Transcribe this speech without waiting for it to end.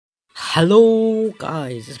Hello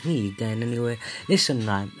guys, it's me again. Anyway, listen,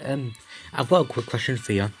 man. I've got a quick question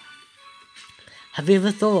for you. Have you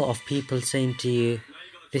ever thought of people saying to you,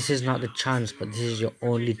 "This is not the chance, but this is your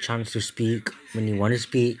only chance to speak when you want to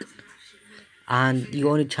speak," and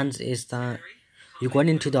your only chance is that you're going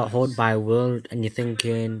into that hot by world and you're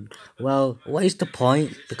thinking, "Well, what is the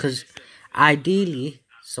point?" Because ideally,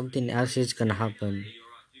 something else is gonna happen.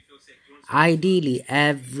 Ideally,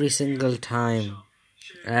 every single time,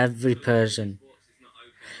 every person.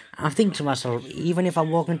 I think to myself, even if I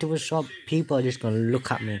walk into a shop, people are just gonna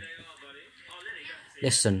look at me.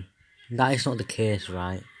 Listen, that is not the case,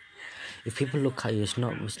 right? If people look at you, it's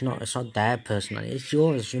not their personality. It's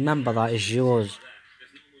yours. Remember that it's yours.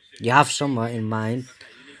 You have summer in mind.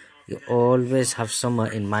 You always have summer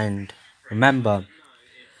in mind. Remember,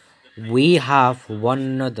 we have one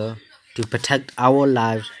another to protect our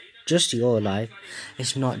lives, just your life.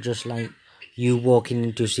 It's not just like you walking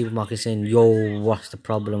into a supermarket saying, "Yo, what's the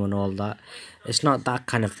problem?" and all that. It's not that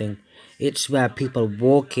kind of thing. It's where people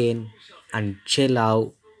walk in and chill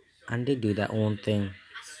out and they do their own thing.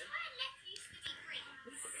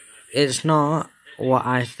 It's not what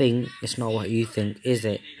I think, it's not what you think, is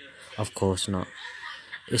it? Of course not.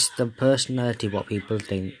 It's the personality, what people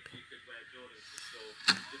think.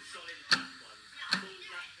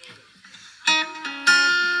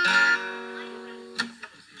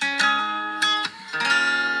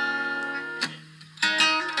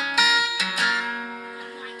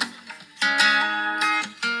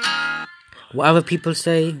 Whatever people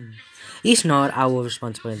say, it's not our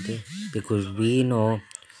responsibility because we know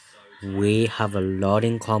we have a lot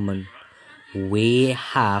in common. We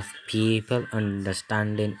have people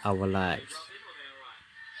understanding our lives.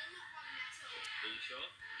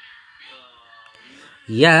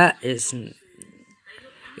 Yeah, it's the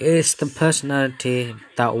personality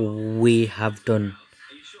that we have done.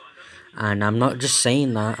 And I'm not just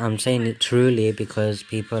saying that, I'm saying it truly because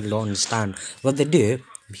people don't understand. What they do,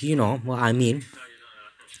 you know what I mean.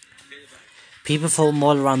 People from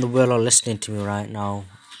all around the world are listening to me right now.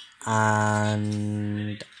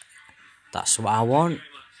 And that's what I want.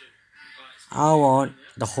 I want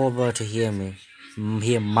the whole world to hear me.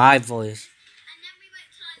 Hear my voice.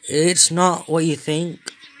 It's not what you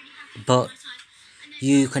think, but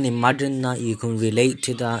you can imagine that, you can relate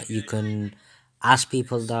to that, you can ask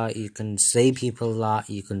people that, you can say people that,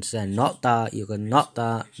 you can say not that, you can not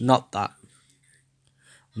that, not that.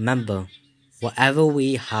 Remember, whatever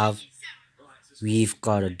we have, we've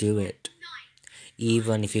got to do it.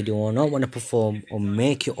 Even if you do not want to perform or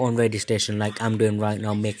make your own radio station like I'm doing right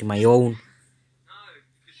now, making my own,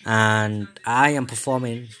 and I am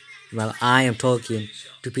performing, well, I am talking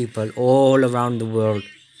to people all around the world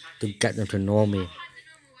to get them to know me.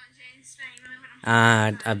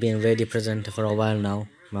 And I've been radio presenter for a while now.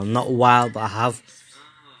 Well, not a while, but I have.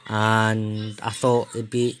 And I thought it'd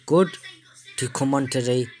be good to come on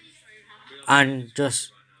today and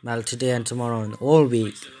just, well, today and tomorrow and all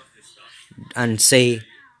week and say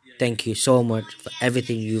thank you so much for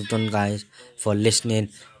everything you've done, guys, for listening.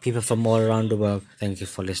 People from all around the world, thank you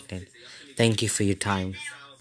for listening. Thank you for your time.